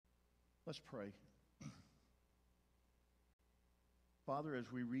Let's pray. Father,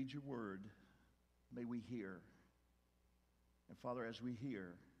 as we read your word, may we hear. And Father, as we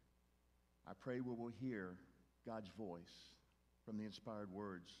hear, I pray we will hear God's voice from the inspired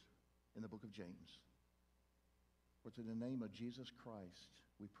words in the book of James. For it's in the name of Jesus Christ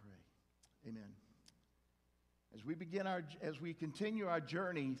we pray. Amen. As we continue our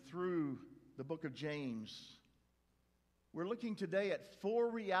journey through the book of James, we're looking today at 4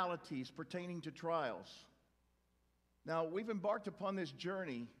 realities pertaining to trials. Now, we've embarked upon this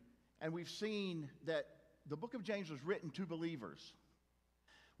journey, and we've seen that the book of James was written to believers.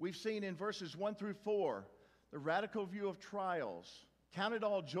 We've seen in verses 1 through 4 the radical view of trials. Count it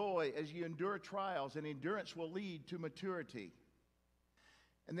all joy as you endure trials, and endurance will lead to maturity.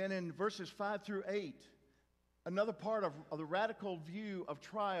 And then in verses 5 through 8, another part of the radical view of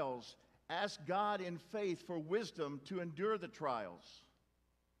trials: ask God in faith for wisdom to endure the trials.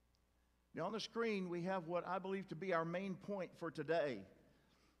 Now on the screen we have what I believe to be our main point for today.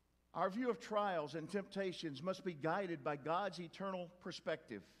 Our view of trials and temptations must be guided by God's eternal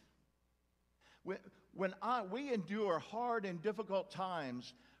perspective. When we endure hard and difficult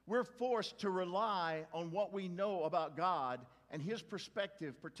times, we're forced to rely on what we know about God and His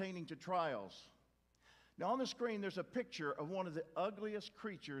perspective pertaining to trials. Now on the screen there's a picture of one of the ugliest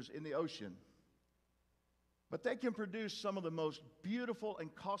creatures in the ocean. But they can produce some of the most beautiful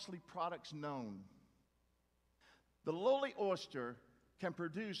and costly products known. The lowly oyster can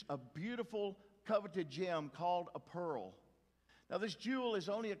produce a beautiful, coveted gem called a pearl. Now this jewel is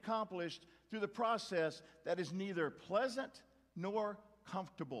only accomplished through the process that is neither pleasant nor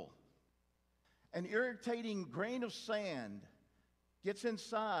comfortable. An irritating grain of sand gets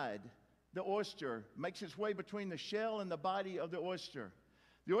inside the oyster, makes its way between the shell and the body of the oyster.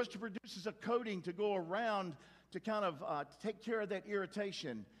 The oyster produces a coating to go around to kind of take care of that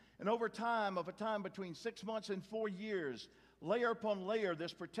irritation. And over time, between 6 months and 4 years, layer upon layer,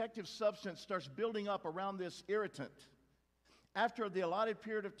 this protective substance starts building up around this irritant. After the allotted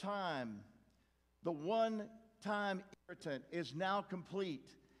period of time, the one-time irritant is now complete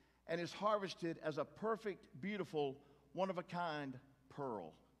and is harvested as a perfect, beautiful, one-of-a-kind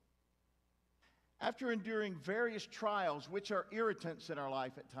pearl. After enduring various trials, which are irritants in our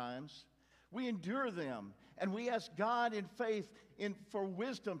life at times, we endure them, and we ask God in faith for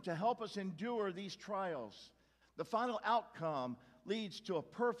wisdom to help us endure these trials. The final outcome leads to a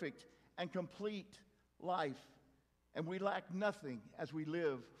perfect and complete life, and we lack nothing as we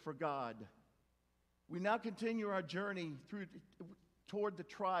live for God. We now continue our journey toward the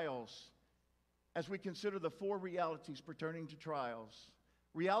trials as we consider the 4 realities pertaining to trials.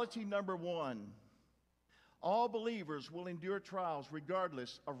 Reality number 1. All believers will endure trials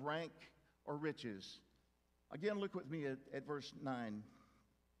regardless of rank or riches. Again, look with me at verse 9.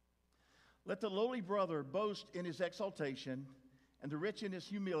 Let the lowly brother boast in his exaltation, and the rich in his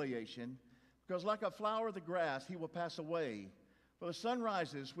humiliation, because like a flower of the grass he will pass away. For the sun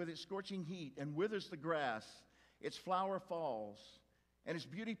rises with its scorching heat and withers the grass, its flower falls, and its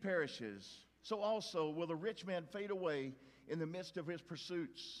beauty perishes. So also will the rich man fade away in the midst of his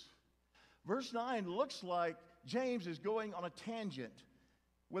pursuits. Verse 9 looks like James is going on a tangent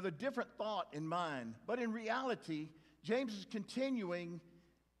with a different thought in mind. But in reality, James is continuing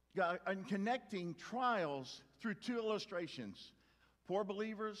and connecting trials through 2 illustrations: poor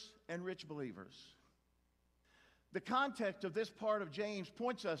believers and rich believers. The context of this part of James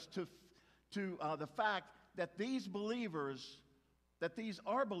points us to the fact that these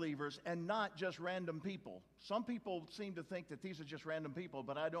are believers and not just random people. Some people seem to think that these are just random people,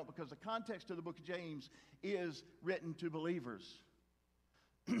 but I don't, because the context of the book of James is written to believers.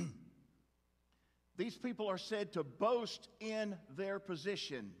 These people are said to boast in their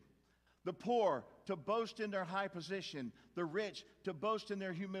position. The poor to boast in their high position. The rich to boast in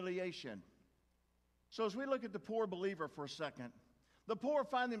their humiliation. So as we look at the poor believer for a second, the poor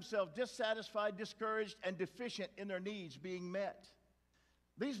find themselves dissatisfied, discouraged, and deficient in their needs being met.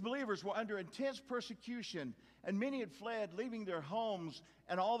 These believers were under intense persecution, and many had fled, leaving their homes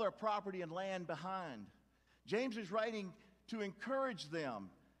and all their property and land behind. James is writing to encourage them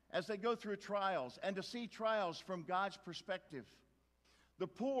as they go through trials and to see trials from God's perspective. The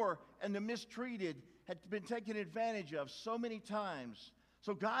poor and the mistreated had been taken advantage of so many times.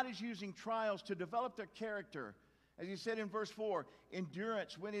 So God is using trials to develop their character. As he said in verse 4,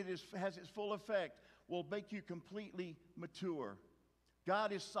 endurance, when it has its full effect, will make you completely mature.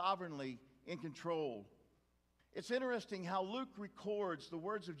 God is sovereignly in control. It's interesting how Luke records the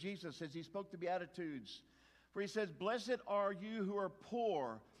words of Jesus as he spoke the Beatitudes. For he says, "Blessed are you who are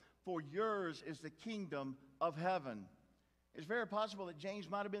poor, for yours is the kingdom of heaven." It's very possible that James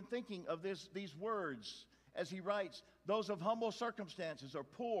might have been thinking of these words as he writes, those of humble circumstances or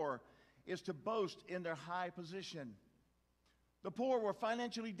poor is to boast in their high position. The poor were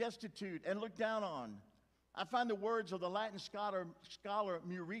financially destitute and looked down on. I find the words of the Latin scholar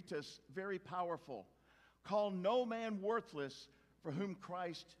Muritus very powerful. Call no man worthless for whom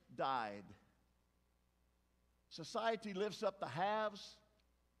Christ died. Society lifts up the haves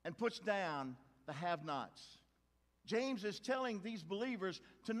and puts down the have-nots. James is telling these believers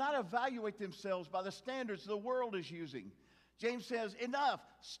to not evaluate themselves by the standards the world is using. James says, enough,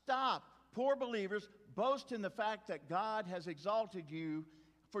 stop. Poor believers, boast in the fact that God has exalted you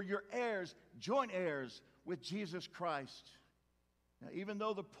for your heirs, joint heirs with Jesus Christ. Now, even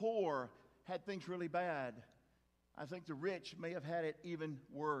though the poor had things really bad, I think the rich may have had it even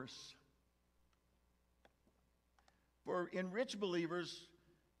worse. For in rich believers,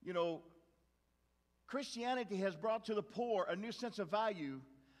 Christianity has brought to the poor a new sense of value,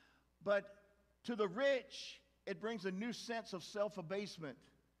 but to the rich, it brings a new sense of self-abasement,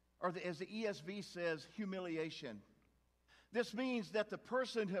 or as the ESV says, humiliation. This means that the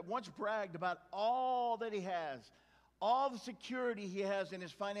person who had once bragged about all that he has, all the security he has in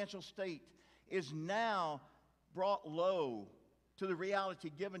his financial state, is now brought low to the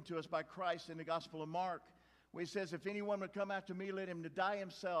reality given to us by Christ in the Gospel of Mark, where he says, if anyone would come after me, let him deny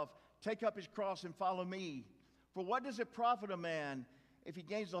himself, take up his cross and follow me. For what does it profit a man if he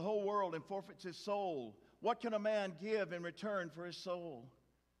gains the whole world and forfeits his soul? What can a man give in return for his soul?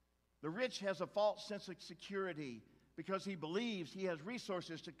 The rich has a false sense of security because he believes he has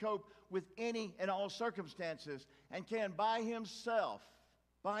resources to cope with any and all circumstances and can by himself,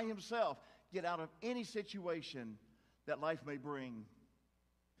 get out of any situation that life may bring.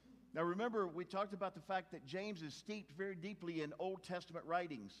 Now remember, we talked about the fact that James is steeped very deeply in Old Testament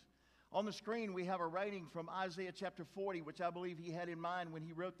writings. On the screen, we have a writing from Isaiah chapter 40, which I believe he had in mind when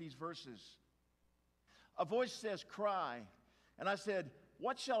he wrote these verses. A voice says, cry. And I said,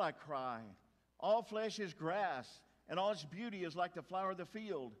 what shall I cry? All flesh is grass, and all its beauty is like the flower of the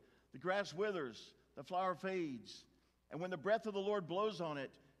field. The grass withers, the flower fades. And when the breath of the Lord blows on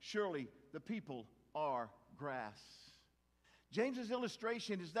it, surely the people are grass. James's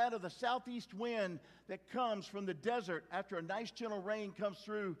illustration is that of the southeast wind that comes from the desert after a nice gentle rain comes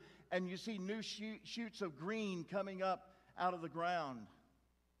through and you see new shoots of green coming up out of the ground.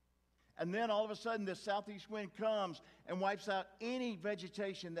 And then all of a sudden this southeast wind comes and wipes out any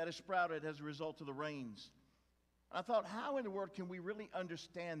vegetation that has sprouted as a result of the rains. And I thought, how in the world can we really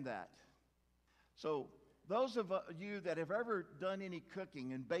understand that? So those of you that have ever done any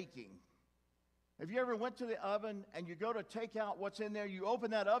cooking and baking, have you ever went to the oven and you go to take out what's in there, you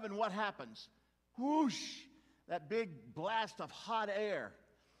open that oven, what happens? Whoosh, that big blast of hot air.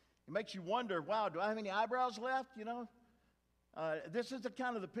 It makes you wonder, wow, do I have any eyebrows left, This is the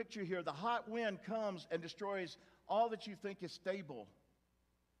kind of the picture here. The hot wind comes and destroys all that you think is stable.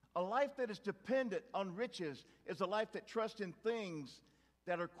 A life that is dependent on riches is a life that trusts in things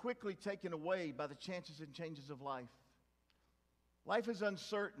that are quickly taken away by the chances and changes of life. Life is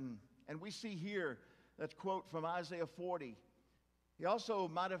uncertain. And we see here that quote from Isaiah 40. He also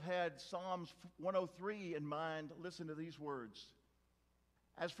might have had Psalms 103 in mind. Listen to these words.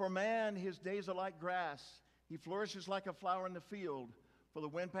 As for man, his days are like grass. He flourishes like a flower in the field, for the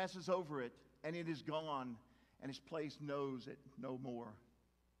wind passes over it, and it is gone, and its place knows it no more.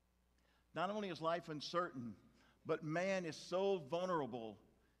 Not only is life uncertain, but man is so vulnerable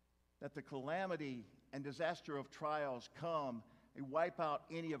that the calamity and disaster of trials come and wipe out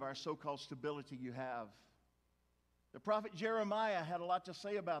any of our so-called stability you have. The prophet Jeremiah had a lot to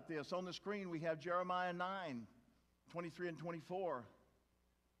say about this. On the screen we have Jeremiah 9, 23 and 24.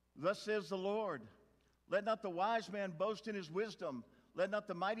 Thus says the Lord, let not the wise man boast in his wisdom. Let not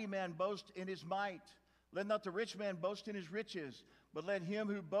the mighty man boast in his might. Let not the rich man boast in his riches. But let him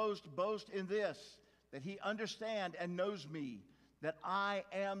who boasts boast in this, that he understand and knows me, that I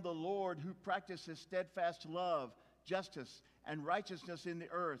am the Lord who practices steadfast love, justice, and righteousness in the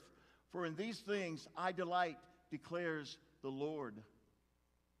earth. For in these things I delight, declares the Lord.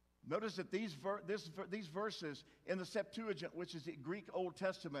 Notice that these verses in the Septuagint, which is the Greek Old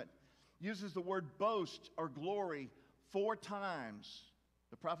Testament, uses the word boast or glory 4 times.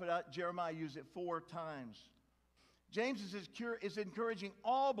 The prophet Jeremiah used it 4 times. James is encouraging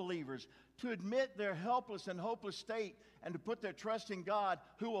all believers to admit their helpless and hopeless state and to put their trust in God,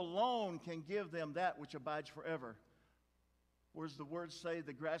 who alone can give them that which abides forever. Or as the words say,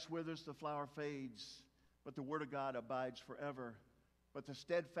 the grass withers, the flower fades, but the word of God abides forever. But the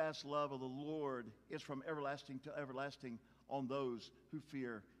steadfast love of the Lord is from everlasting to everlasting on those who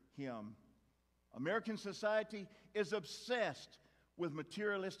fear him. American society is obsessed with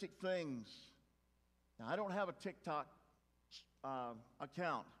materialistic things. Now, I don't have a TikTok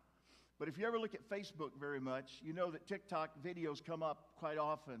account, but if you ever look at Facebook very much, you know that TikTok videos come up quite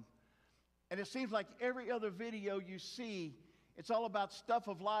often. And it seems like every other video you see, it's all about stuff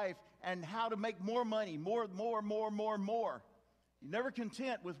of life and how to make more money, more. You're never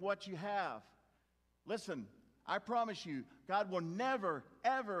content with what you have. Listen, I promise you, God will never,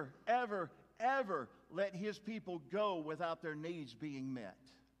 ever, ever, ever let his people go without their needs being met.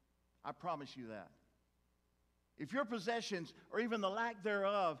 I promise you that. If your possessions or even the lack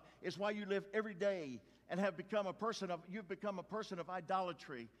thereof is why you live every day and you've become a person of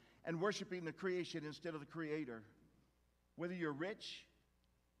idolatry and worshiping the creation instead of the Creator, whether you're rich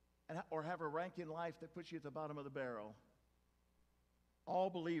or have a rank in life that puts you at the bottom of the barrel,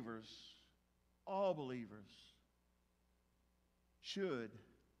 all believers should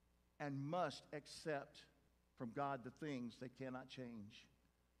and must accept from God the things they cannot change.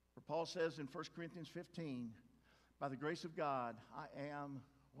 For Paul says in 1 Corinthians 15, by the grace of God, I am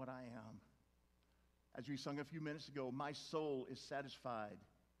what I am. As we sung a few minutes ago, my soul is satisfied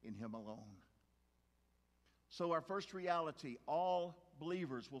in him alone. So our first reality, all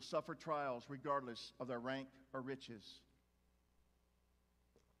believers will suffer trials regardless of their rank or riches.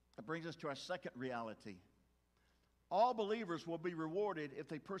 That brings us to our second reality. All believers will be rewarded if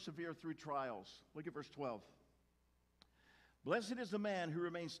they persevere through trials. Look at verse 12. Blessed is the man who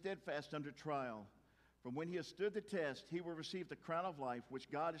remains steadfast under trial. For when he has stood the test, he will receive the crown of life which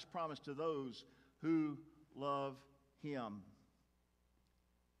God has promised to those who love him.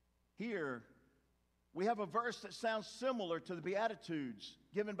 Here, we have a verse that sounds similar to the Beatitudes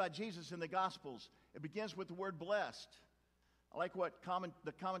given by Jesus in the Gospels. It begins with the word blessed. I like what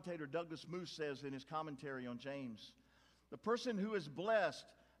the commentator Douglas Moose says in his commentary on James. The person who is blessed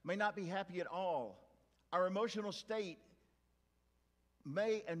may not be happy at all. Our emotional state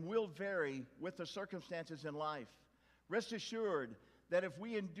may and will vary with the circumstances in life. Rest assured that if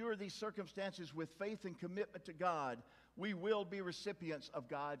we endure these circumstances with faith and commitment to God, we will be recipients of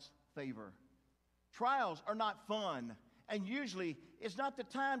God's favor. Trials are not fun, and usually it's not the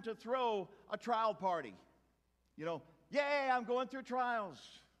time to throw a trial party. You know, yay, I'm going through trials.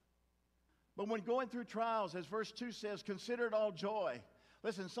 But when going through trials, as verse 2 says, consider it all joy.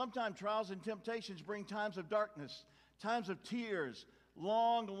 Listen, sometimes trials and temptations bring times of darkness, times of tears,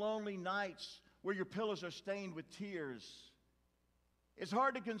 long, lonely nights where your pillows are stained with tears. It's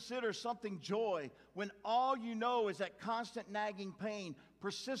hard to consider something joy when all you know is that constant nagging pain,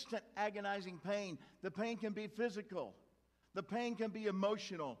 persistent agonizing pain. The pain can be physical. The pain can be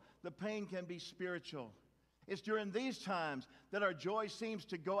emotional. The pain can be spiritual. It's during these times that our joy seems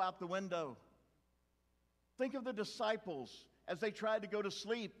to go out the window. Think of the disciples as they tried to go to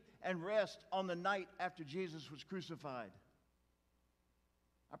sleep and rest on the night after Jesus was crucified.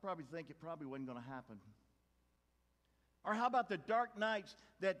 I probably think it probably wasn't going to happen. Or how about the dark nights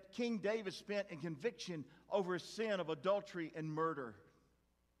that King David spent in conviction over his sin of adultery and murder?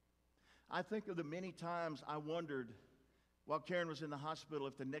 I think of the many times I wondered while Karen was in the hospital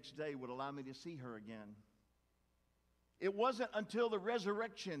if the next day would allow me to see her again. It wasn't until the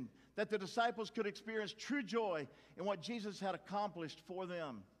resurrection that the disciples could experience true joy in what Jesus had accomplished for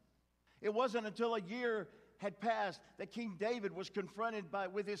them. It wasn't until a year had passed that King David was confronted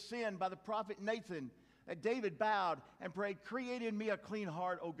with his sin by the prophet Nathan, that David bowed and prayed, create in me a clean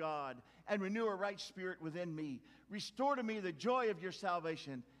heart, O God, and renew a right spirit within me. Restore to me the joy of your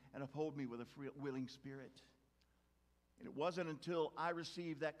salvation and uphold me with a willing spirit. And it wasn't until I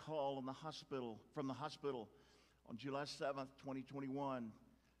received that call from the hospital on July 7th, 2021,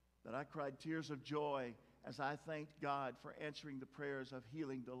 that I cried tears of joy as I thanked God for answering the prayers of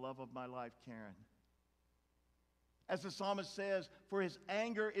healing the love of my life, Karen. As the psalmist says, for his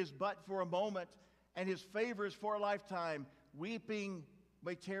anger is but for a moment, and his favor is for a lifetime. Weeping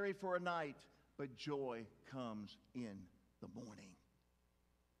may tarry for a night, but joy comes in the morning.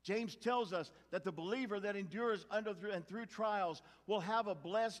 James tells us that the believer that endures under and through trials will have a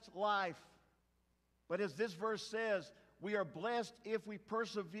blessed life. But as this verse says, we are blessed if we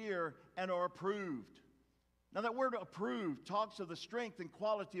persevere and are approved. Now that word approved talks of the strength and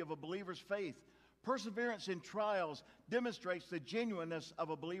quality of a believer's faith. Perseverance in trials demonstrates the genuineness of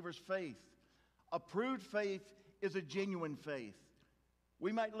a believer's faith. Approved faith is a genuine faith.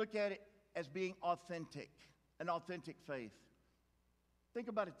 We might look at it as being authentic, an authentic faith. Think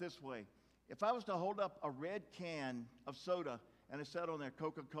about it this way. If I was to hold up a red can of soda and it said on there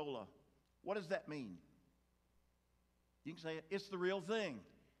Coca-Cola, what does that mean? You can say it's the real thing.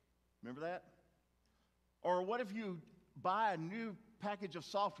 Remember that? Or what if you buy a new package of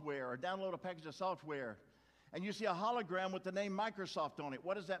software or download a package of software, and you see a hologram with the name Microsoft on it.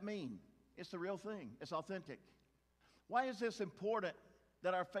 What does that mean? It's the real thing. It's authentic. Why is this important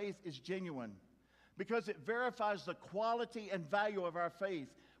that our faith is genuine? Because it verifies the quality and value of our faith,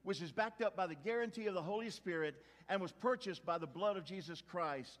 which is backed up by the guarantee of the Holy Spirit and was purchased by the blood of Jesus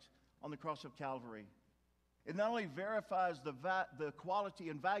Christ on the cross of Calvary. It not only verifies the quality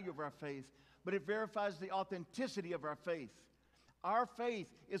and value of our faith, but it verifies the authenticity of our faith. Our faith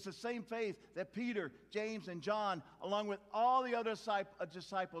is the same faith that Peter, James, and John, along with all the other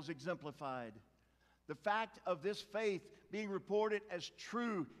disciples, exemplified. The fact of this faith being reported as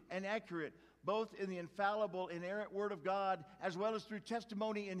true and accurate, both in the infallible, inerrant Word of God, as well as through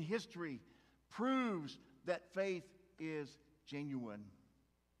testimony in history, proves that faith is genuine.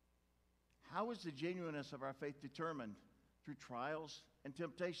 How is the genuineness of our faith determined? Through trials and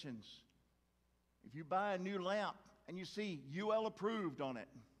temptations. If you buy a new lamp and you see UL approved on it,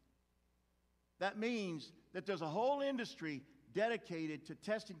 that means that there's a whole industry dedicated to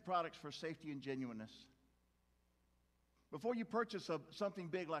testing products for safety and genuineness. Before you purchase something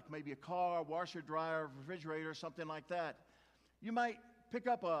big like maybe a car, washer, dryer, refrigerator, something like that, you might pick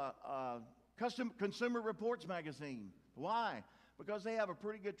up a custom Consumer Reports magazine. Why? Because they have a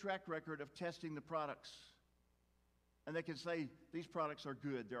pretty good track record of testing the products. And they can say these products are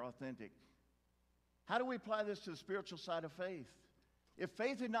good, they're authentic. How do we apply this to the spiritual side of faith? If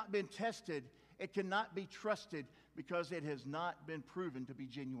faith had not been tested, it cannot be trusted because it has not been proven to be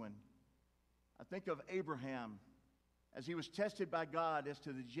genuine. I think of Abraham as he was tested by God as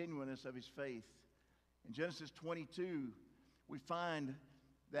to the genuineness of his faith. In Genesis 22, we find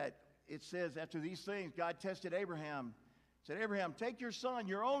that it says, after these things, God tested Abraham. He said, Abraham, take your son,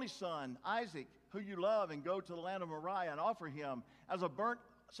 your only son, Isaac, who you love, and go to the land of Moriah and offer him as a burnt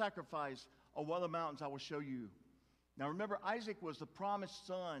sacrifice on one of the mountains I will show you. Now remember, Isaac was the promised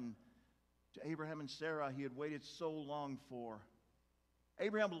son to Abraham and Sarah he had waited so long for.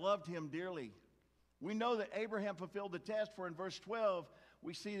 Abraham loved him dearly. We know that Abraham fulfilled the test, for in verse 12,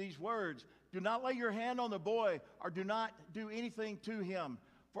 we see these words, do not lay your hand on the boy, or do not do anything to him,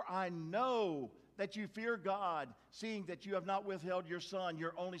 for I know that you fear God, seeing that you have not withheld your son,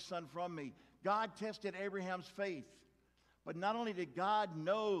 your only son, from me. God tested Abraham's faith. But not only did God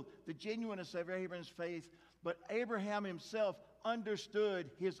know the genuineness of Abraham's faith, but Abraham himself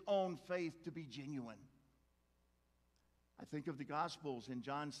understood his own faith to be genuine. I think of the Gospels in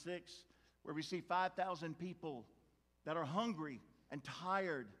John 6, where we see 5,000 people that are hungry and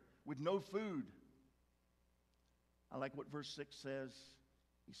tired with no food. I like what verse 6 says.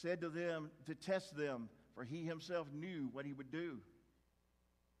 He said to them to test them, for he himself knew what he would do.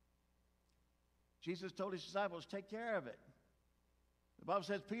 Jesus told his disciples, take care of it. The Bible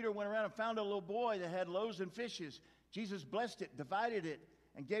says Peter went around and found a little boy that had loaves and fishes. Jesus blessed it, divided it,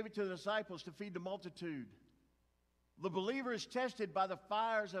 and gave it to the disciples to feed the multitude. The believer is tested by the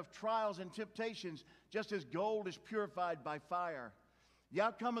fires of trials and temptations, just as gold is purified by fire. The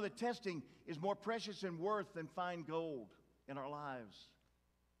outcome of the testing is more precious in worth than fine gold in our lives.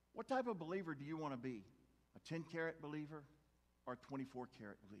 What type of believer do you want to be? A 10-carat believer or a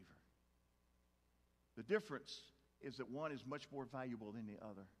 24-carat believer? The difference is that one is much more valuable than the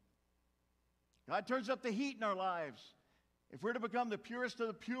other. God turns up the heat in our lives. If we're to become the purest of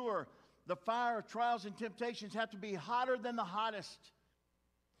the pure, the fire of trials and temptations have to be hotter than the hottest,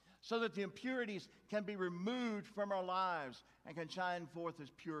 so that the impurities can be removed from our lives and can shine forth as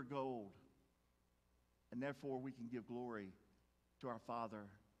pure gold. And therefore we can give glory to our Father.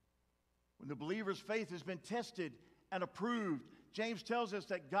 When the believer's faith has been tested and approved, James tells us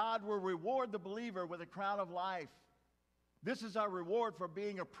that God will reward the believer with a crown of life. This is our reward for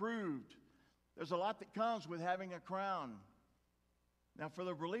being approved. There's a lot that comes with having a crown. Now, for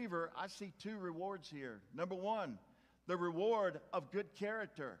the believer, I see two rewards here. Number one, the reward of good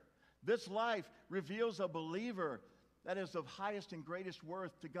character. This life reveals a believer that is of highest and greatest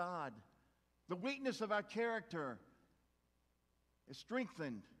worth to God. The weakness of our character is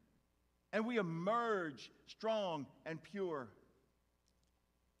strengthened, and we emerge strong and pure.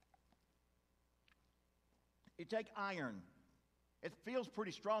 You take iron. It feels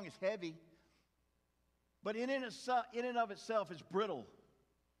pretty strong. It's heavy. But in and of itself, it's brittle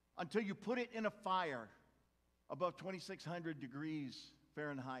until you put it in a fire above 2,600 degrees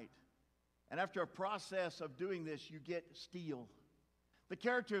Fahrenheit. And after a process of doing this, you get steel. The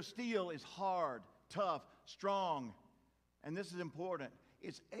character of steel is hard, tough, strong. And this is important.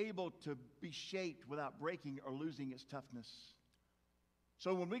 It's able to be shaped without breaking or losing its toughness.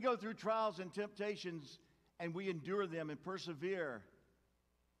 So when we go through trials and temptations and we endure them and persevere,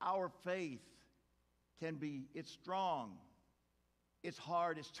 our faith it's strong. It's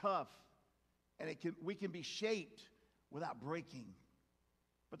hard, it's tough, and we can be shaped without breaking.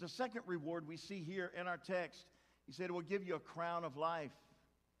 But the second reward we see here in our text, he said it will give you a crown of life.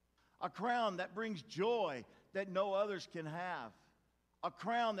 A crown that brings joy that no others can have. A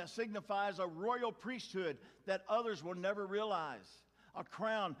crown that signifies a royal priesthood that others will never realize. A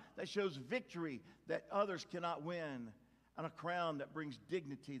crown that shows victory that others cannot win. And a crown that brings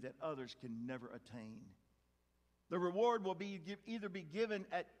dignity that others can never attain. The reward will either be given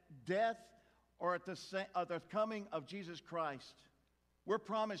at death or at the coming of Jesus Christ. We're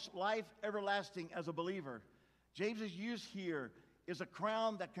promised life everlasting as a believer. James's use here is a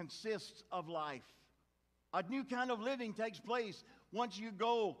crown that consists of life. A new kind of living takes place once you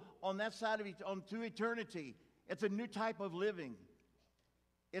go on that side of to eternity. It's a new type of living.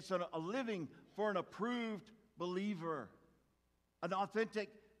 It's a living for an approved believer, an authentic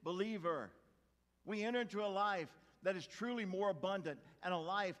believer. We enter into a life that is truly more abundant and a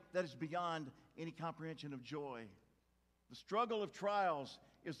life that is beyond any comprehension of joy. The struggle of trials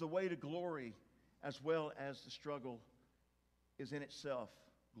is the way to glory, as well as the struggle is in itself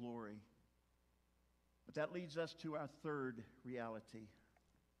glory. But that leads us to our third reality.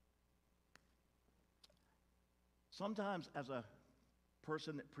 Sometimes as a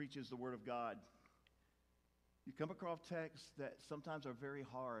person that preaches the Word of God, you come across texts that sometimes are very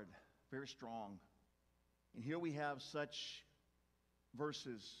hard, very strong. And here we have such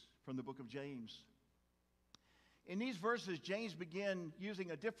verses from the book of James. In these verses, James began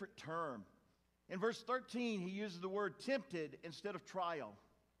using a different term. In verse 13, he uses the word tempted instead of trial.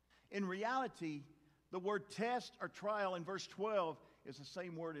 In reality, the word test or trial in verse 12 is the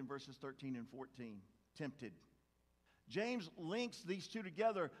same word in verses 13 and 14, tempted. James links these two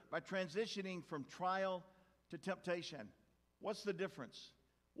together by transitioning from trial to temptation. What's the difference?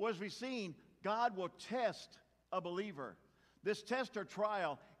 Well, as we've seen, God will test a believer. This test or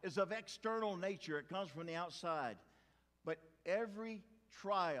trial is of external nature. It comes from the outside. But every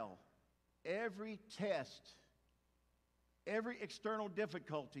trial, every test, every external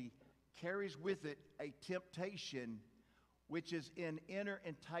difficulty carries with it a temptation, which is an inner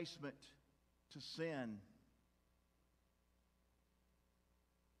enticement to sin.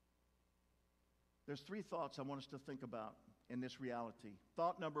 There's three thoughts I want us to think about in this reality.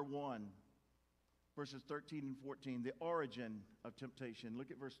 Thought number one, verses 13 and 14, the origin of temptation.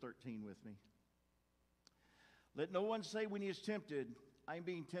 Look at verse 13 with me. Let no one say when he is tempted, I am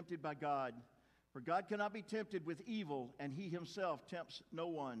being tempted by God. For God cannot be tempted with evil, and he himself tempts no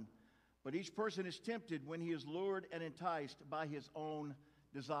one. But each person is tempted when he is lured and enticed by his own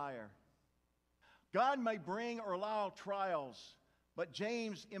desire. God may bring or allow trials, but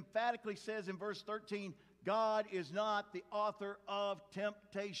James emphatically says in verse 13, God is not the author of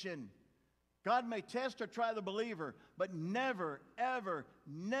temptation. God may test or try the believer, but never, ever,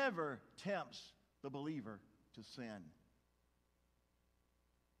 never tempts the believer to sin.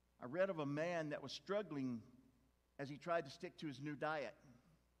 I read of a man that was struggling as he tried to stick to his new diet.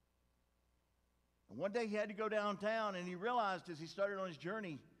 And one day he had to go downtown, and he realized as he started on his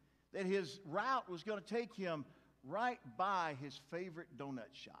journey that his route was going to take him right by his favorite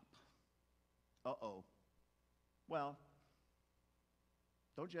donut shop. Uh-oh. Well,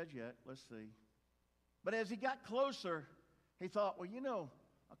 don't judge yet. Let's see. But as he got closer, he thought, well, you know,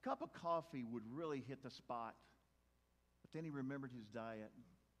 a cup of coffee would really hit the spot. But then he remembered his diet.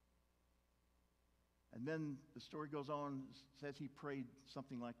 And then the story goes on, says he prayed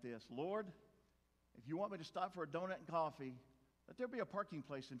something like this. Lord, if you want me to stop for a donut and coffee, let there be a parking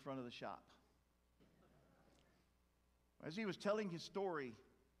place in front of the shop. As he was telling his story,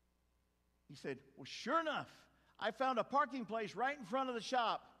 he said, well, sure enough, I found a parking place right in front of the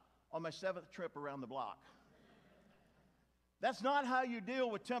shop on my 7th trip around the block. That's not how you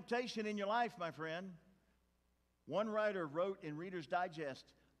deal with temptation in your life, my friend. One writer wrote in Reader's Digest,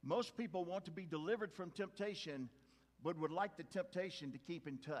 most people want to be delivered from temptation, but would like the temptation to keep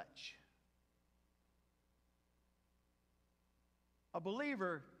in touch. A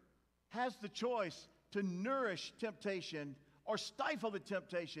believer has the choice to nourish temptation or stifle the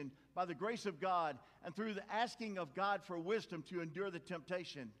temptation by the grace of God and through the asking of God for wisdom to endure the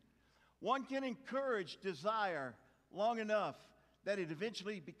temptation. One can encourage desire long enough that it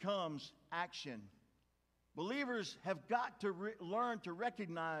eventually becomes action. Believers have got to learn to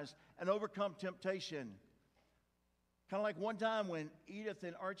recognize and overcome temptation. Kind of like one time when Edith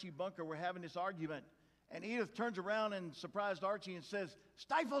and Archie Bunker were having this argument, and Edith turns around and surprised Archie and says,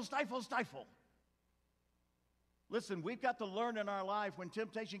 stifle, stifle, stifle. Listen, we've got to learn in our life when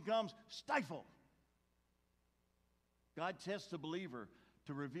temptation comes, stifle. God tests the believer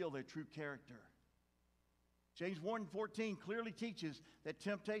to reveal their true character. James 1:14 clearly teaches that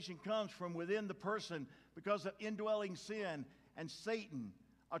temptation comes from within the person because of indwelling sin and Satan.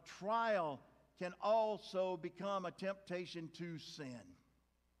 A trial can also become a temptation to sin.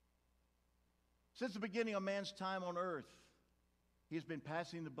 Since the beginning of man's time on earth, he has been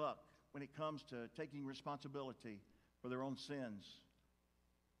passing the buck when it comes to taking responsibility for their own sins.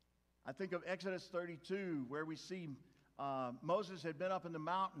 I think of Exodus 32, where we see Moses had been up in the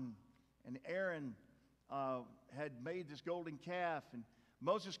mountain, and Aaron had made this golden calf, and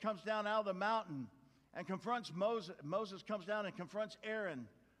Moses comes down out of the mountain and confronts Moses. Moses comes down and confronts Aaron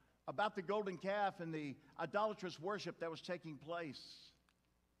about the golden calf and the idolatrous worship that was taking place.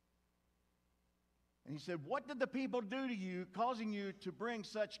 And he said, "What did the people do to you, causing you to bring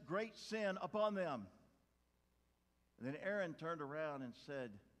such great sin upon them?" And then Aaron turned around and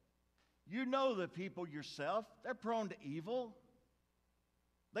said, "You know the people yourself. They're prone to evil.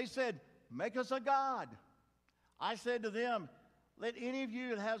 They said, 'Make us a god.' I said to them, 'Let any of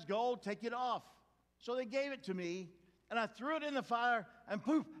you that has gold take it off.' So they gave it to me, and I threw it in the fire, and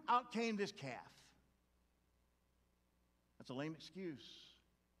poof, out came this calf." That's a lame excuse.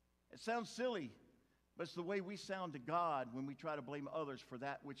 It sounds silly, but it's the way we sound to God when we try to blame others for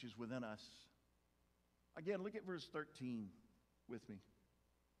that which is within us. Again, look at verse 13 with me.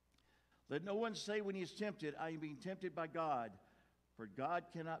 "Let no one say when he is tempted, 'I am being tempted by God.' For God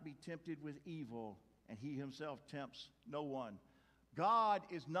cannot be tempted with evil, and he himself tempts no one." God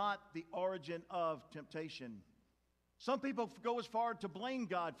is not the origin of temptation. Some people go as far to blame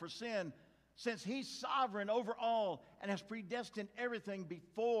God for sin, since he's sovereign over all and has predestined everything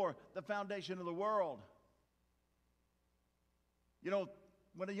before the foundation of the world. You know,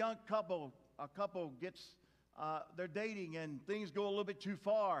 when a couple gets, they're dating and things go a little bit too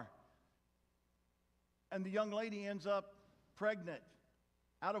far, and the young lady ends up pregnant,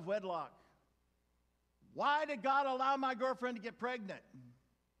 out of wedlock. Why did God allow my girlfriend to get pregnant?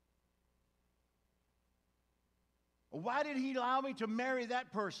 Why did he allow me to marry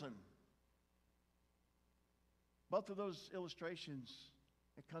that person? Both of those illustrations,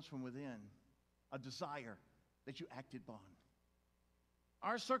 it comes from within, a desire that you acted upon.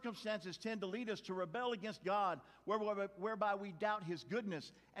 Our circumstances tend to lead us to rebel against God, whereby we doubt his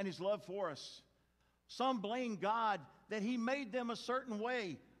goodness and his love for us. Some blame God that he made them a certain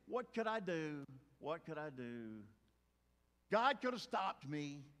way. What could I do? What could I do? God could have stopped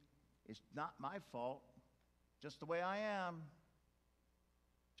me. It's not my fault. Just the way I am.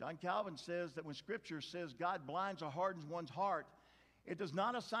 John Calvin says that when Scripture says God blinds or hardens one's heart, it does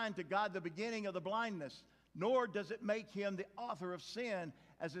not assign to God the beginning of the blindness, nor does it make him the author of sin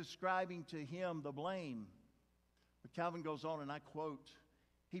as ascribing to him the blame. But Calvin goes on, and I quote,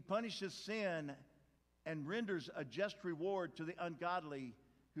 "He punishes sin and renders a just reward to the ungodly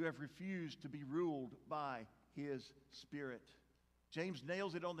who have refused to be ruled by his Spirit." James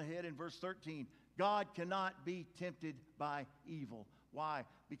nails it on the head in verse 13. God cannot be tempted by evil. Why?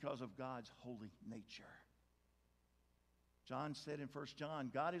 Because of God's holy nature. John said in 1 John,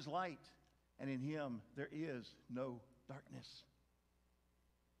 "God is light, and in him there is no darkness."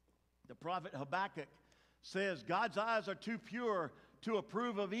 The prophet Habakkuk says, "God's eyes are too pure to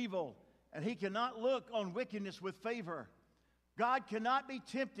approve of evil, and he cannot look on wickedness with favor." God cannot be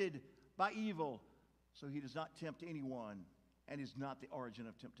tempted by evil, so he does not tempt anyone and is not the origin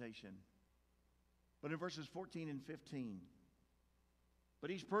of temptation. But in verses 14 and 15,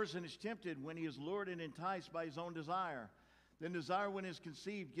 "But each person is tempted when he is lured and enticed by his own desire. Then desire, when it is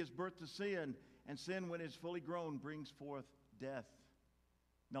conceived, gives birth to sin, and sin, when it is fully grown, brings forth death."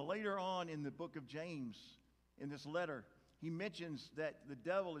 Now later on in the book of James, in this letter, he mentions that the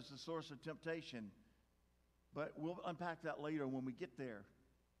devil is the source of temptation. But we'll unpack that later when we get there.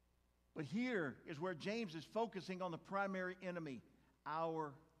 But here is where James is focusing on the primary enemy,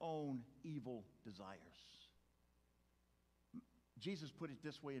 our own evil desires. Jesus put it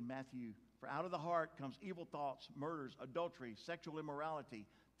this way in Matthew, "For out of the heart comes evil thoughts, murders, adultery, sexual immorality,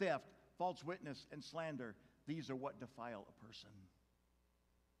 theft, false witness, and slander. These are what defile a person."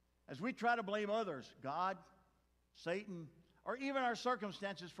 As we try to blame others, God, Satan, or even our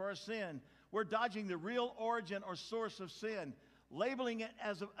circumstances for our sin, we're dodging the real origin or source of sin. Labeling it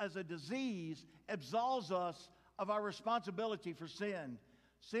as a disease absolves us of our responsibility for sin.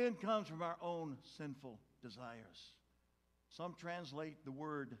 Sin comes from our own sinful desires. Some translate the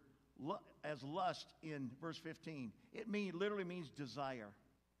word as lust in verse 15. It literally means desire.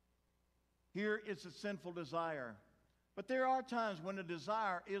 Here it's a sinful desire. But there are times when a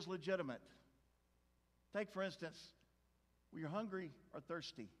desire is legitimate. Take, for instance, when you're hungry or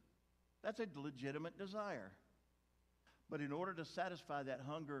thirsty. That's a legitimate desire. But in order to satisfy that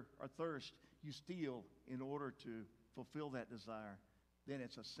hunger or thirst, you steal in order to fulfill that desire, then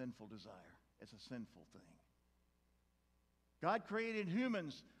it's a sinful desire. It's a sinful thing. God created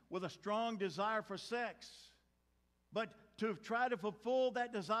humans with a strong desire for sex. But to try to fulfill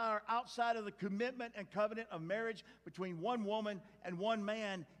that desire outside of the commitment and covenant of marriage between one woman and one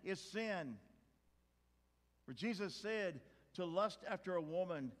man is sin. For Jesus said, to lust after a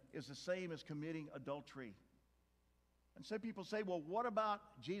woman is the same as committing adultery. And some people say, well, what about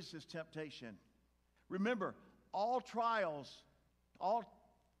Jesus' temptation? Remember, all trials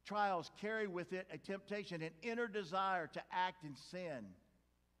carry with it a temptation, an inner desire to act in sin.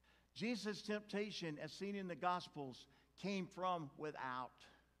 Jesus' temptation, as seen in the Gospels, came from without.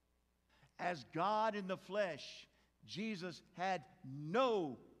 As God in the flesh, Jesus had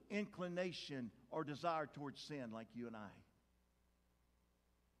no inclination or desire towards sin like you and I.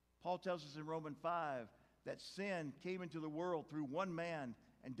 Paul tells us in Romans 5 that sin came into the world through one man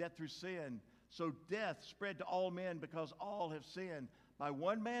and death through sin. So death spread to all men because all have sinned. By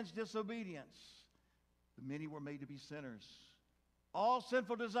one man's disobedience, the many were made to be sinners. All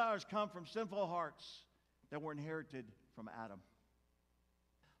sinful desires come from sinful hearts that were inherited from Adam.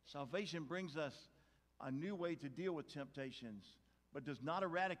 Salvation brings us a new way to deal with temptations, but does not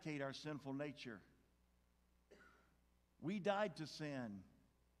eradicate our sinful nature. We died to sin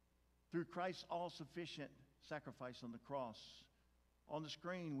through Christ's all-sufficient sacrifice on the cross. On the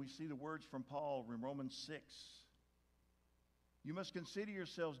screen, we see the words from Paul in Romans 6. You must consider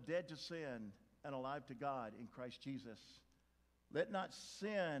yourselves dead to sin and alive to God in Christ Jesus. Let not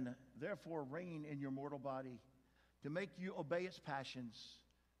sin, therefore, reign in your mortal body to make you obey its passions.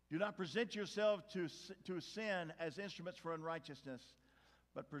 Do not present yourselves to sin as instruments for unrighteousness,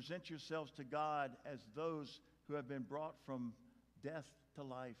 but present yourselves to God as those who have been brought from death to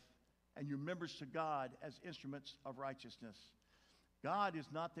life, and your members to God as instruments of righteousness. God is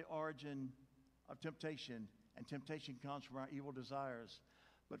not the origin of temptation, and temptation comes from our evil desires.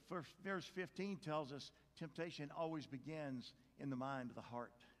 But verse 15 tells us temptation always begins in the mind of the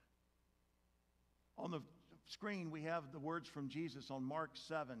heart. On the screen, we have the words from Jesus on Mark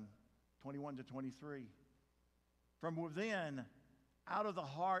 7:21 to 23. From within, out of the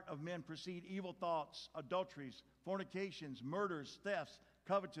heart of men proceed evil thoughts, adulteries, fornications, murders, thefts,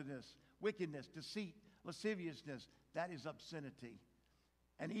 covetousness, wickedness, deceit, lasciviousness, that is obscenity.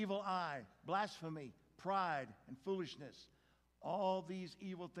 An evil eye, blasphemy, pride, and foolishness. All these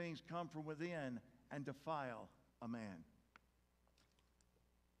evil things come from within and defile a man.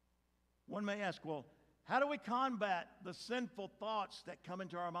 One may ask, well, how do we combat the sinful thoughts that come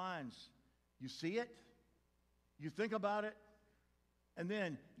into our minds? You see it, you think about it, and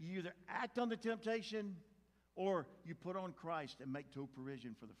then you either act on the temptation or you put on Christ and make no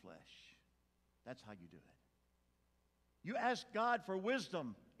provision for the flesh. That's how you do it. You ask God for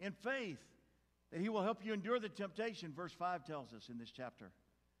wisdom in faith that He will help you endure the temptation, verse 5 tells us in this chapter.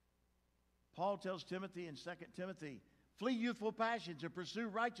 Paul tells Timothy in 2 Timothy, flee youthful passions and pursue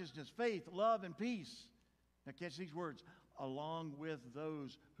righteousness, faith, love, and peace. Now catch these words, along with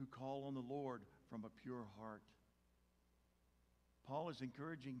those who call on the Lord from a pure heart. Paul is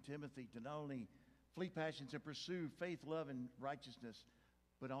encouraging Timothy to not only flee passions and pursue faith, love, and righteousness,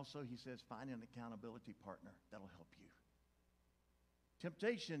 but also, he says, find an accountability partner that'll help you.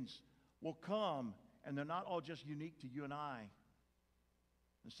 Temptations will come, and they're not all just unique to you and I.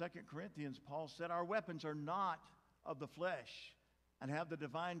 In 2 Corinthians, Paul said, our weapons are not of the flesh and have the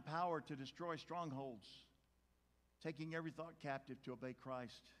divine power to destroy strongholds, taking every thought captive to obey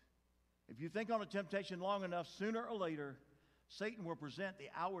Christ. If you think on a temptation long enough, sooner or later, Satan will present the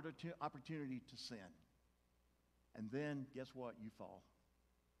outward opportunity to sin. And then, guess what? You fall.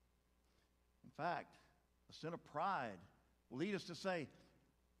 In fact, a sin of pride will lead us to say,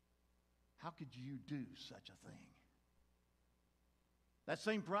 how could you do such a thing? That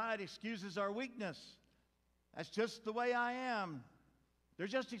same pride excuses our weakness. That's just the way I am. They're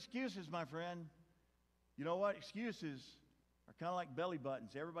just excuses, my friend. You know what? Excuses are kind of like belly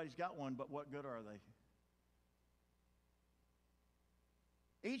buttons. Everybody's got one, but what good are they?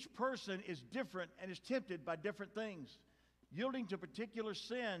 Each person is different and is tempted by different things. Yielding to particular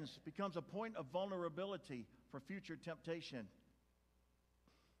sins becomes a point of vulnerability for future temptation.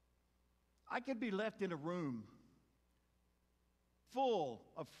 I could be left in a room full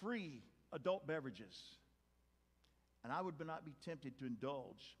of free adult beverages, and I would not be tempted to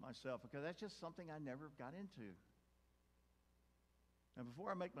indulge myself because that's just something I never got into. Now, before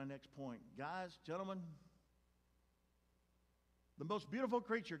I make my next point, guys, gentlemen, the most beautiful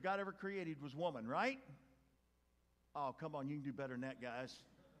creature God ever created was woman, right? Oh, come on, you can do better than that, guys.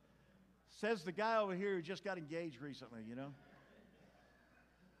 Says the guy over here who just got engaged recently, you know.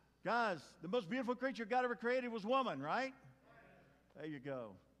 Guys, the most beautiful creature God ever created was woman, right? There you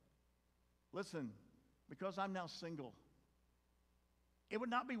go. Listen, because I'm now single, it would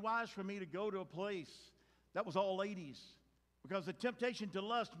not be wise for me to go to a place that was all ladies, because the temptation to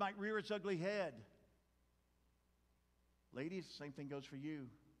lust might rear its ugly head. Ladies, same thing goes for you.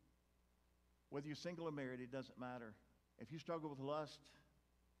 Whether you're single or married, it doesn't matter. If you struggle with lust,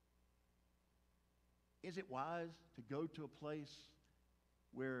 is it wise to go to a place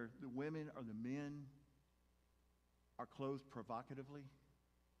where the women or the men are clothed provocatively?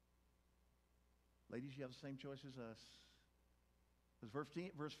 Ladies, you have the same choice as us. As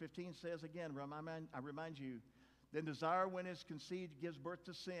verse 15 says again, I remind you, then desire when it is conceived gives birth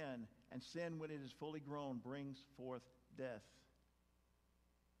to sin, and sin when it is fully grown brings forth death.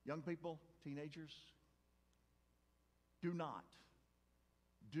 Young people, teenagers, do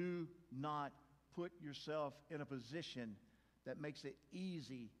not put yourself in a position that makes it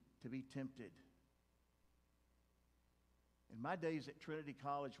easy to be tempted. In my days at Trinity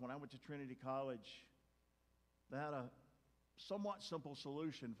College, when I went to Trinity College, they had a somewhat simple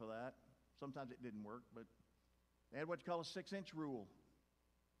solution for that. Sometimes it didn't work, but they had what you call a 6-inch rule.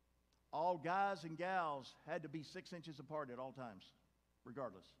 All guys and gals had to be 6 inches apart at all times,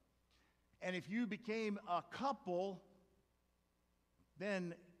 regardless. And if you became a couple,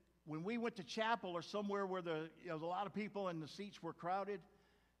 then when we went to chapel or somewhere where there was a lot of people and the seats were crowded,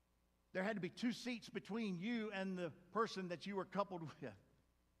 there had to be 2 seats between you and the person that you were coupled with.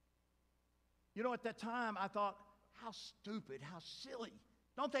 You know, at that time, I thought, how stupid, how silly.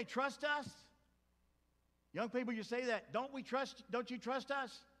 Don't they trust us? Young people, you say that. Don't you trust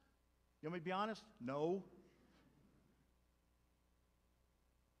us? You want me to be honest? No.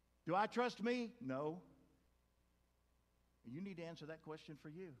 Do I trust me? No. You need to answer that question for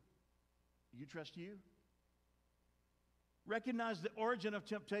you. Do you trust you? Recognize the origin of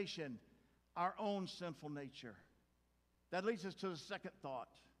temptation, our own sinful nature. That leads us to the second thought,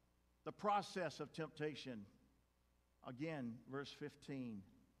 the process of temptation. Again, verse 15.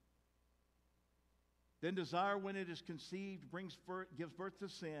 Then desire, when it is conceived, gives birth to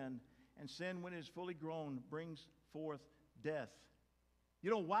sin, and sin, when it is fully grown, brings forth death. You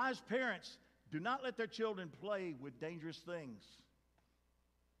know, wise parents do not let their children play with dangerous things.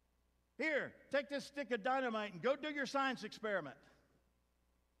 Here, take this stick of dynamite and go do your science experiment.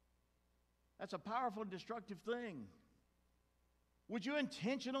 That's a powerful and destructive thing. Would you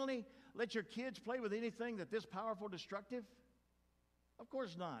intentionally let your kids play with anything that's this powerful, destructive? Of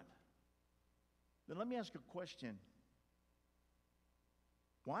course not. Then let me ask a question.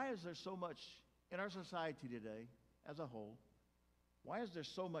 Why is there so much in our society today, as a whole, why is there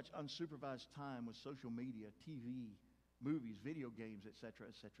so much unsupervised time with social media, TV, movies, video games, etc.,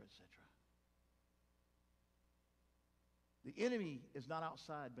 etc., etc.? The enemy is not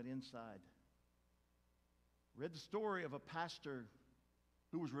outside, but inside. Read the story of a pastor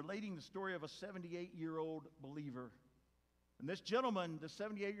who was relating the story of a 78-year-old believer. And this gentleman, the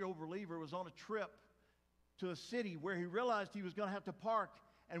 78-year-old believer, was on a trip to a city where he realized he was going to have to park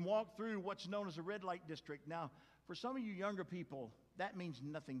and walk through what's known as a red light district. Now, for some of you younger people, that means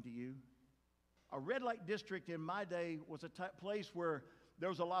nothing to you. A red light district in my day was a place where there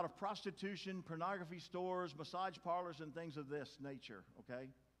was a lot of prostitution, pornography stores, massage parlors, and things of this nature, okay?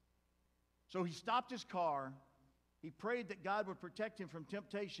 So he stopped his car. He prayed that God would protect him from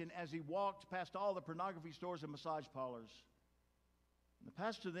temptation as he walked past all the pornography stores and massage parlors. And the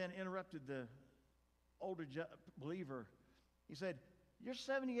pastor then interrupted the older believer. He said, "You're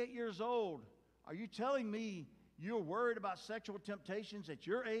 78 years old. Are you telling me you're worried about sexual temptations at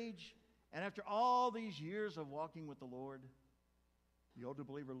your age and after all these years of walking with the Lord?" The older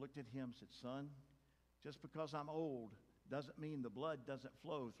believer looked at him and said, "Son, just because I'm old doesn't mean the blood doesn't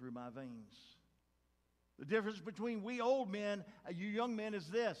flow through my veins. The difference between we old men and you young men is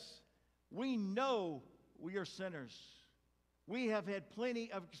this: we know we are sinners. We have had plenty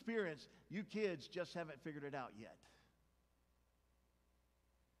of experience. You kids just haven't figured it out yet."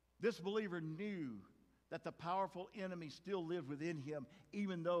 This believer knew that the powerful enemy still lived within him,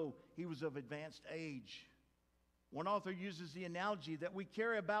 even though he was of advanced age. One author uses the analogy that we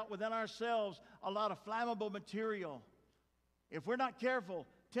carry about within ourselves a lot of flammable material. If we're not careful,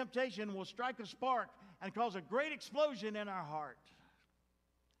 temptation will strike a spark and cause a great explosion in our heart.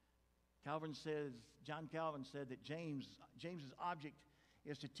 John Calvin said that James's object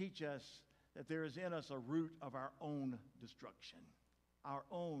is to teach us that there is in us a root of our own destruction. Our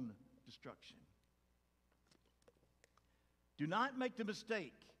own destruction. Do not make the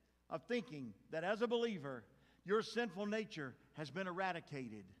mistake of thinking that as a believer, your sinful nature has been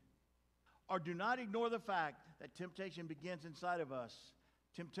eradicated. Or do not ignore the fact that temptation begins inside of us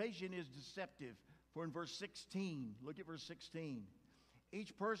Temptation is deceptive. For in verse 16, look at verse 16.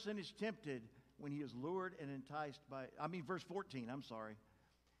 Each person is tempted when he is lured and enticed by, verse 14, I'm sorry.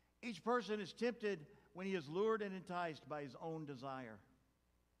 Each person is tempted when he is lured and enticed by his own desire.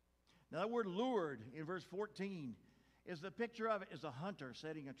 Now that word lured in verse 14 is the picture of it is a hunter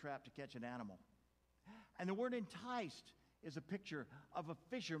setting a trap to catch an animal. And the word enticed is a picture of a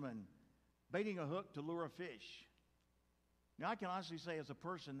fisherman baiting a hook to lure a fish. Now I can honestly say, as a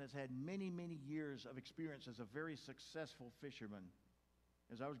person that's had many, many years of experience as a very successful fisherman,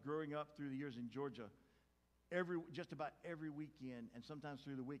 as I was growing up through the years in Georgia, just about every weekend, and sometimes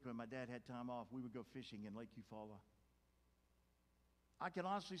through the week when my dad had time off, we would go fishing in Lake Eufaula. I can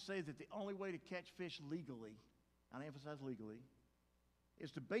honestly say that the only way to catch fish legally, and I emphasize legally,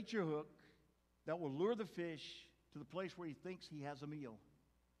 is to bait your hook that will lure the fish to the place where he thinks he has a meal.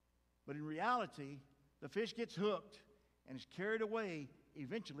 But in reality, the fish gets hooked and is carried away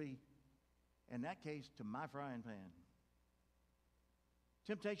eventually, in that case, to my frying pan.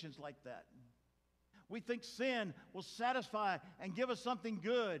 Temptation's like that. We think sin will satisfy and give us something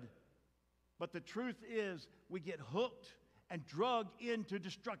good. But the truth is, we get hooked and drugged into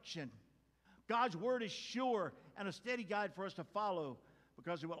destruction. God's word is sure and a steady guide for us to follow,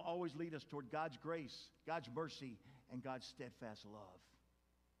 because it will always lead us toward God's grace, God's mercy, and God's steadfast love.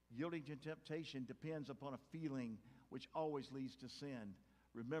 Yielding to temptation depends upon a feeling which always leads to sin.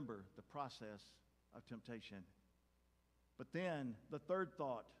 Remember the process of temptation. But then the third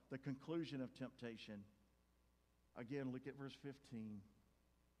thought, the conclusion of temptation. Again, look at verse 15.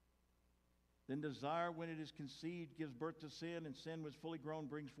 Then desire, when it is conceived, gives birth to sin, and sin, when fully grown,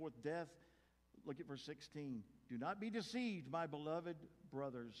 brings forth death. Look at verse 16. Do not be deceived, my beloved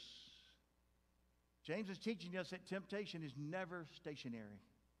brothers. James is teaching us that temptation is never stationary.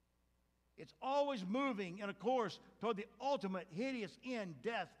 It's always moving in a course toward the ultimate hideous end,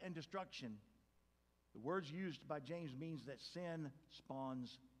 death and destruction. The words used by James means that sin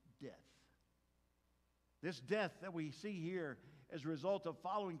spawns death. This death that we see here as a result of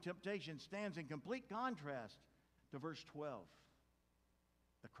following temptation stands in complete contrast to verse 12,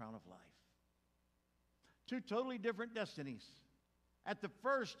 the crown of life. Two totally different destinies. At the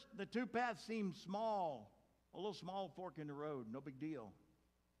first, the two paths seem small, a little small fork in the road, no big deal,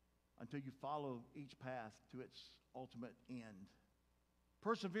 until you follow each path to its ultimate end.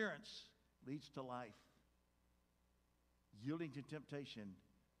 Perseverance leads to life. Yielding to temptation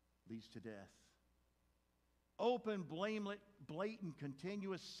leads to death. Open, blatant,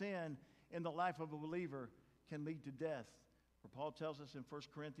 continuous sin in the life of a believer can lead to death. For Paul tells us in 1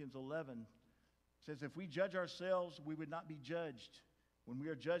 Corinthians 11, says, if we judge ourselves, we would not be judged. When we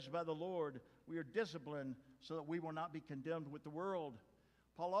are judged by the Lord, we are disciplined so that we will not be condemned with the world.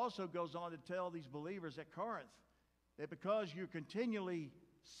 Paul also goes on to tell these believers at Corinth that because you're continually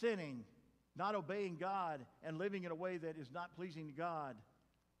sinning, not obeying God, and living in a way that is not pleasing to God,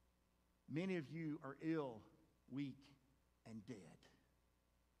 many of you are ill, weak, and dead.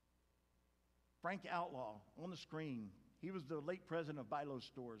 Frank Outlaw, on the screen, he was the late president of Bi-Lo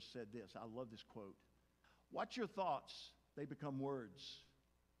Stores, said this. I love this quote. Watch your thoughts, they become words.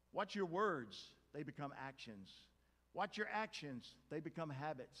 Watch your words, they become actions. Watch your actions, they become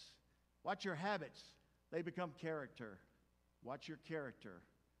habits. Watch your habits, they become character. Watch your character,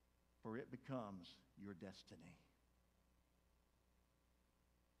 for it becomes your destiny.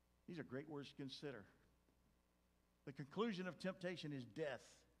 These are great words to consider. The conclusion of temptation is death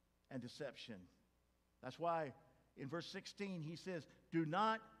and deception. That's why in verse 16 he says, do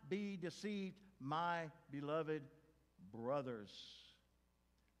not be deceived, my beloved brothers.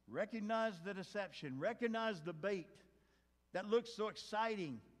 Recognize the deception. Recognize the bait that looks so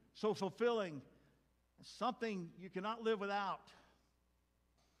exciting, so fulfilling, something you cannot live without.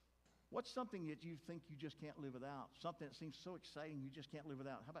 What's something that you think you just can't live without? Something that seems so exciting you just can't live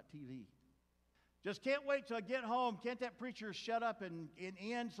without. How about TV? Just can't wait till I get home. Can't that preacher shut up and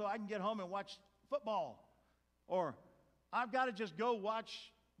end so I can get home and watch football? Or I've got to just go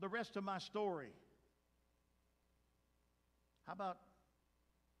watch the rest of my story. How about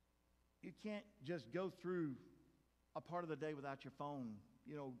you can't just go through a part of the day without your phone,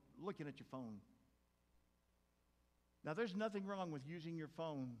 looking at your phone. Now, there's nothing wrong with using your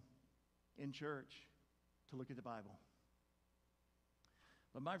phone in church to look at the Bible.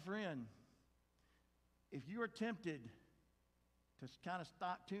 But my friend, if you are tempted to kind of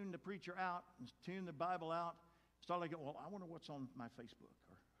tune the preacher out and tune the Bible out, start looking, well, I wonder what's on my Facebook,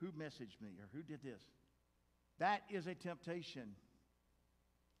 or who messaged me, or who did this. That is a temptation.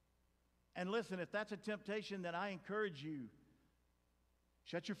 And listen, if that's a temptation, then I encourage you,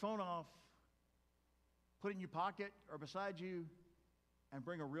 shut your phone off, put it in your pocket or beside you, and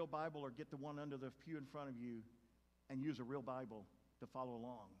bring a real Bible or get the one under the pew in front of you and use a real Bible to follow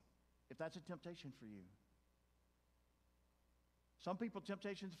along, if that's a temptation for you. Some people,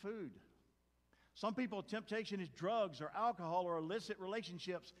 temptation is food. Some people, temptation is drugs or alcohol or illicit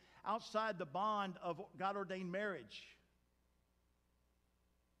relationships outside the bond of God-ordained marriage.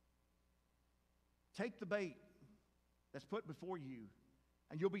 Take the bait that's put before you,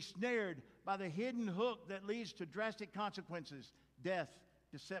 and you'll be snared by the hidden hook that leads to drastic consequences: death,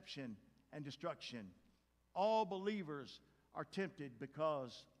 deception, and destruction. All believers are tempted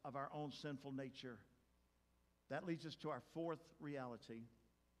because of our own sinful nature. That leads us to our fourth reality,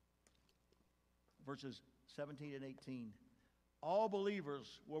 verses 17 and 18. All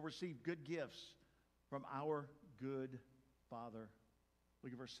believers will receive good gifts from our good Father.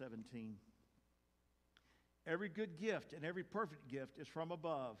 Look at verse 17. Every good gift and every perfect gift is from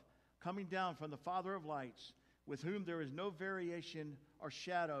above, coming down from the Father of lights, with whom there is no variation or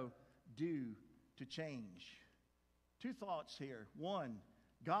shadow due to change. Two thoughts here. One,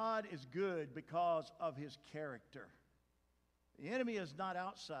 God is good because of his character. The enemy is not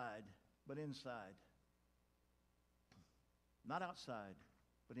outside, but inside. Not outside,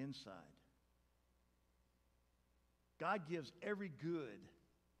 but inside. God gives every good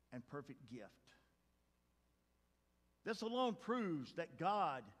and perfect gift. This alone proves that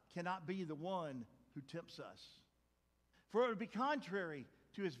God cannot be the one who tempts us, for it would be contrary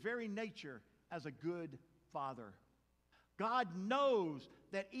to his very nature as a good Father. God knows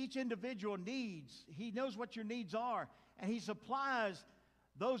that each individual needs, he knows what your needs are, and he supplies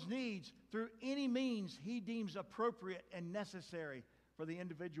those needs through any means he deems appropriate and necessary for the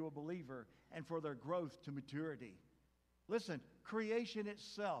individual believer and for their growth to maturity. Listen, creation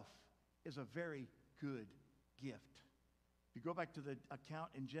itself is a very good gift. If you go back to the account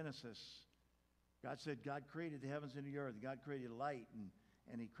in Genesis, God said God created the heavens and the earth. God created light,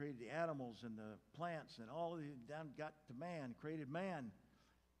 and he created the animals and the plants, and all of it down got to man, created man.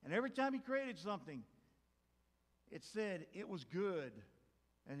 And every time he created something, it said it was good.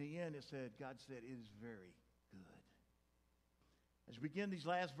 And in the end, it said, God said, it is very good. As we begin these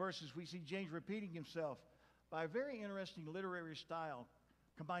last verses, we see James repeating himself by a very interesting literary style,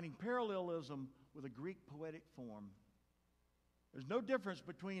 combining parallelism with a Greek poetic form. There's no difference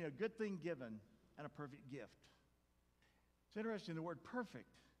between a good thing given and a perfect gift. It's interesting, the word perfect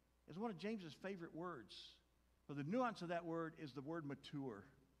is one of James's favorite words. But the nuance of that word is the word mature.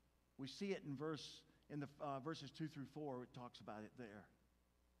 We see it in verses 2 through 4. It talks about it there.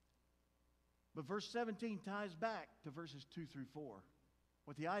 But verse 17 ties back to verses 2 through 4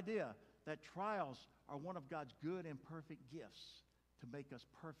 with the idea that trials are one of God's good and perfect gifts to make us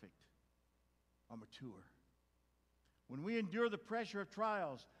perfect or mature. When we endure the pressure of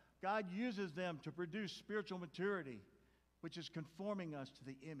trials, God uses them to produce spiritual maturity, which is conforming us to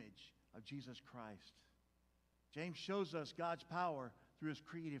the image of Jesus Christ. James shows us God's power through his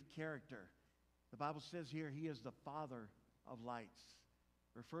creative character. The Bible says here he is the Father of lights,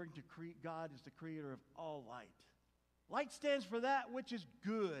 referring to God as the creator of all light. Light stands for that which is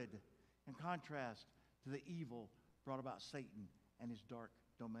good, in contrast to the evil brought about Satan and his dark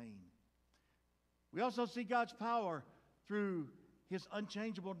domain. We also see God's power through his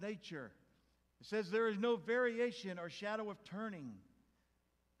unchangeable nature. It says there is no variation or shadow of turning.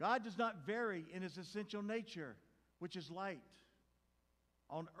 God does not vary in his essential nature, which is light.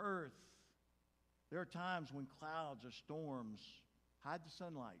 On earth, there are times when clouds or storms hide the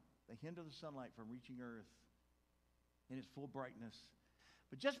sunlight. They hinder the sunlight from reaching earth in its full brightness.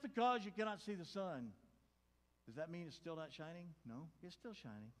 But just because you cannot see the sun, does that mean it's still not shining? No, it's still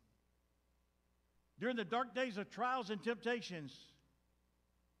shining. During the dark days of trials and temptations,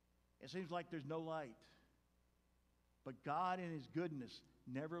 it seems like there's no light. But God in his goodness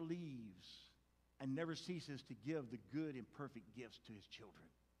never leaves and never ceases to give the good and perfect gifts to his children.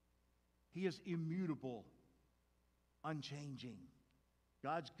 He is immutable, unchanging.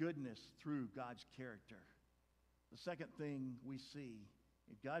 God's goodness through God's character. The second thing we see,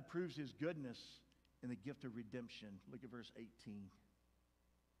 God proves his goodness in the gift of redemption. Look at verse 18.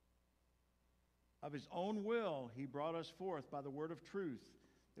 Of his own will, he brought us forth by the word of truth,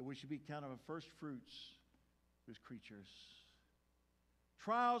 that we should be counted of first fruits to his creatures.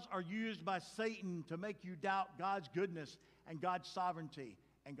 Trials are used by Satan to make you doubt God's goodness and God's sovereignty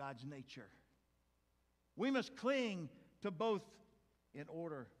and God's nature. We must cling to both in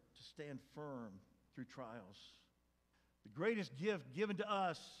order to stand firm through trials. The greatest gift given to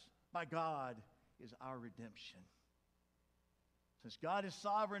us by God is our redemption. Since God is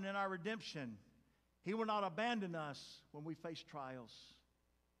sovereign in our redemption, he will not abandon us when we face trials.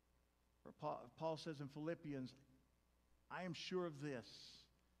 Paul says in Philippians, I am sure of this,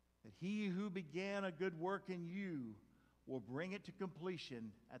 that he who began a good work in you will bring it to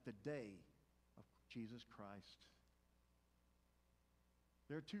completion at the day of Jesus Christ.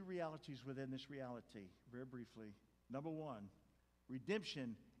 There are two realities within this reality, very briefly. Number one,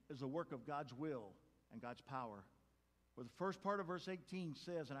 redemption is a work of God's will and God's power. Where the first part of verse 18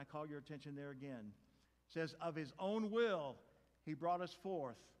 says, and I call your attention there again, says, of his own will he brought us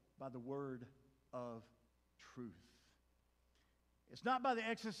forth by the word of truth. It's not by the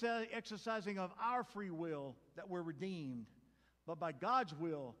exercising of our free will that we're redeemed, but by God's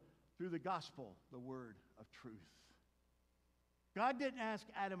will through the gospel, the word of truth. God didn't ask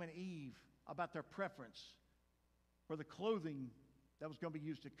Adam and Eve about their preference for the clothing that was going to be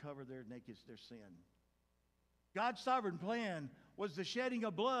used to cover their nakedness, their sin. God's sovereign plan was the shedding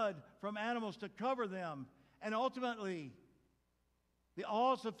of blood from animals to cover them, and ultimately the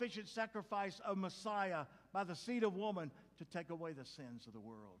all-sufficient sacrifice of Messiah by the seed of woman to take away the sins of the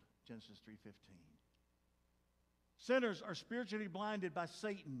world. Genesis 3:15. Sinners are spiritually blinded by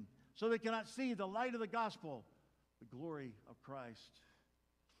Satan, so they cannot see the light of the gospel, the glory of Christ.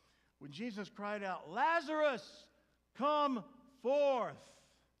 When Jesus cried out, "Lazarus, come forth,"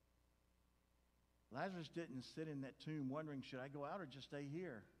 Lazarus didn't sit in that tomb wondering, should I go out or just stay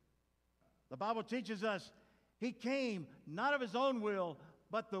here? The Bible teaches us he came not of his own will,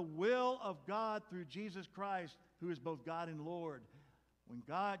 but the will of God through Jesus Christ, who is both God and Lord. When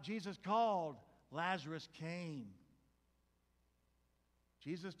Jesus called, Lazarus came.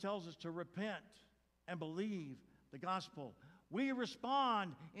 Jesus tells us to repent and believe the gospel. We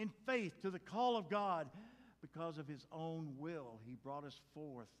respond in faith to the call of God because of his own will. He brought us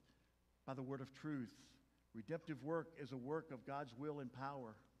forth by the word of truth. Redemptive work is a work of God's will and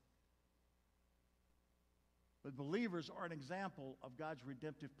power. But believers are an example of God's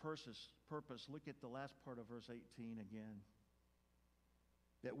redemptive purpose. Look at the last part of verse 18 again.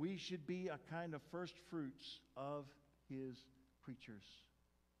 That we should be a kind of first fruits of his creatures.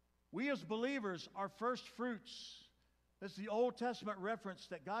 We as believers are first fruits. That's the Old Testament reference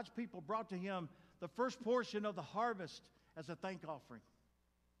that God's people brought to him the first portion of the harvest as a thank offering.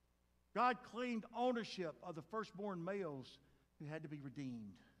 God claimed ownership of the firstborn males who had to be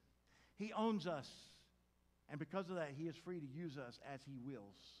redeemed. He owns us, and because of that, he is free to use us as he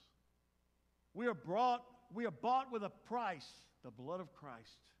wills. We are bought with a price, the blood of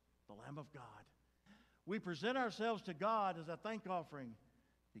Christ, the Lamb of God. We present ourselves to God as a thank offering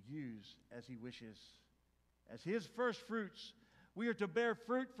to use as he wishes. As his first fruits, we are to bear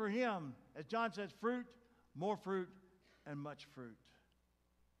fruit for him. As John says, fruit, more fruit, and much fruit.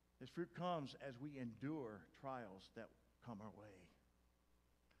 This fruit comes as we endure trials that come our way.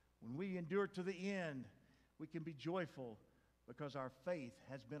 When we endure to the end, we can be joyful because our faith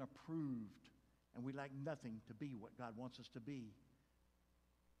has been approved and we lack nothing to be what God wants us to be.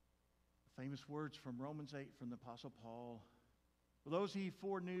 Famous words from Romans 8 from the Apostle Paul. For those he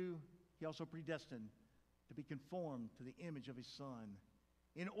foreknew, he also predestined to be conformed to the image of his Son,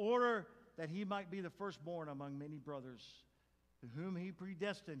 in order that he might be the firstborn among many brothers. To whom he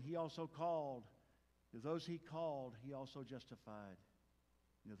predestined, he also called. To those he called, he also justified.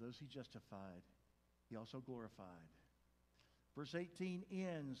 To those he justified, he also glorified. Verse 18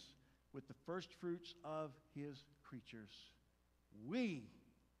 ends with the first fruits of his creatures. We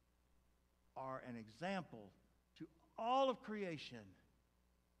are an example to all of creation,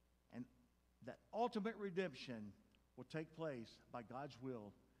 and that ultimate redemption will take place by God's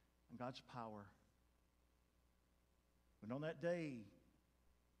will and God's power. When on that day,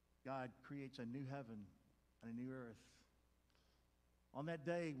 God creates a new heaven and a new earth. On that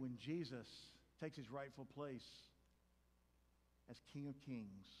day when Jesus takes his rightful place as King of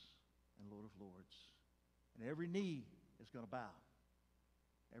Kings and Lord of Lords. And every knee is going to bow.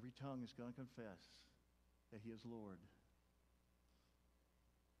 Every tongue is going to confess that he is Lord.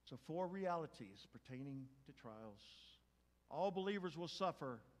 So 4 realities pertaining to trials. All believers will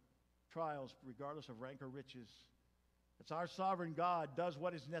suffer trials regardless of rank or riches. It's our sovereign God does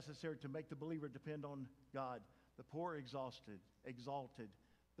what is necessary to make the believer depend on God. The poor exalted,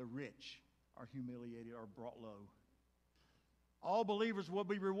 the rich are humiliated or brought low. All believers will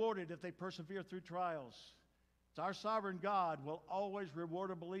be rewarded if they persevere through trials. It's our sovereign God will always reward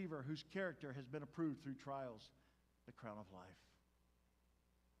a believer whose character has been approved through trials, the crown of life.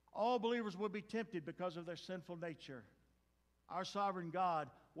 All believers will be tempted because of their sinful nature. Our sovereign God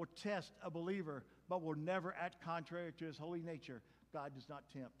will test a believer, but will never act contrary to his holy nature. God does not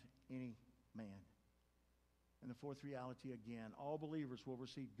tempt any man. And the fourth reality again, all believers will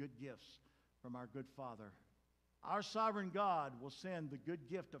receive good gifts from our good Father. Our sovereign God will send the good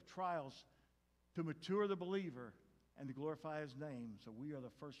gift of trials to mature the believer and to glorify His name. So we are the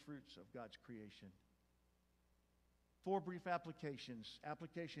first fruits of God's creation. 4 brief applications.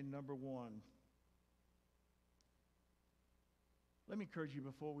 Application number 1. Let me encourage you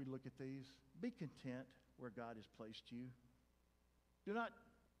before we look at these. Be content where God has placed you. Do not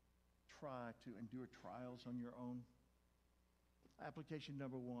try to endure trials on your own. Application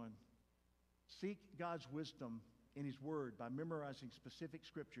number 1. Seek God's wisdom in His Word by memorizing specific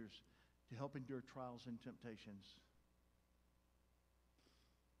scriptures to help endure trials and temptations.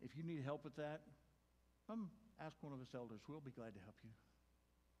 If you need help with that, ask one of us elders. We'll be glad to help you.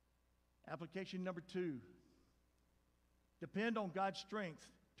 Application number 2. Depend on God's strength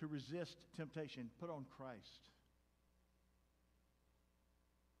to resist temptation. Put on Christ.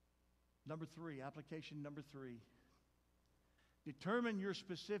 Number 3, application number 3. Determine your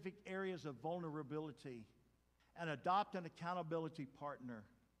specific areas of vulnerability and adopt an accountability partner.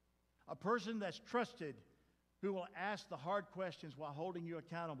 A person that's trusted who will ask the hard questions while holding you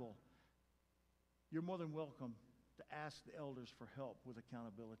accountable. You're more than welcome to ask the elders for help with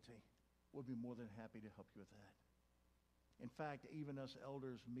accountability. We'll be more than happy to help you with that. In fact, even us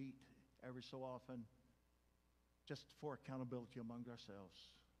elders meet every so often just for accountability among ourselves.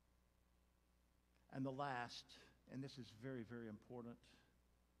 And the last, and this is very, very important,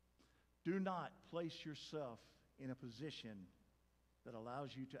 do not place yourself in a position that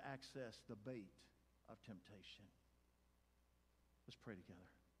allows you to access the bait of temptation. Let's pray together.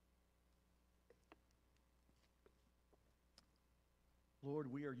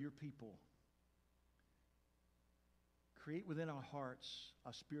 Lord, we are your people. Create within our hearts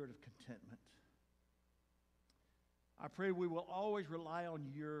a spirit of contentment. I pray we will always rely on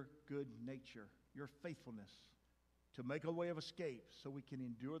your good nature, your faithfulness, to make a way of escape so we can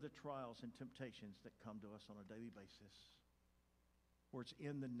endure the trials and temptations that come to us on a daily basis. For it's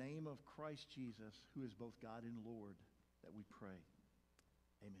in the name of Christ Jesus, who is both God and Lord, that we pray.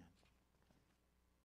 Amen.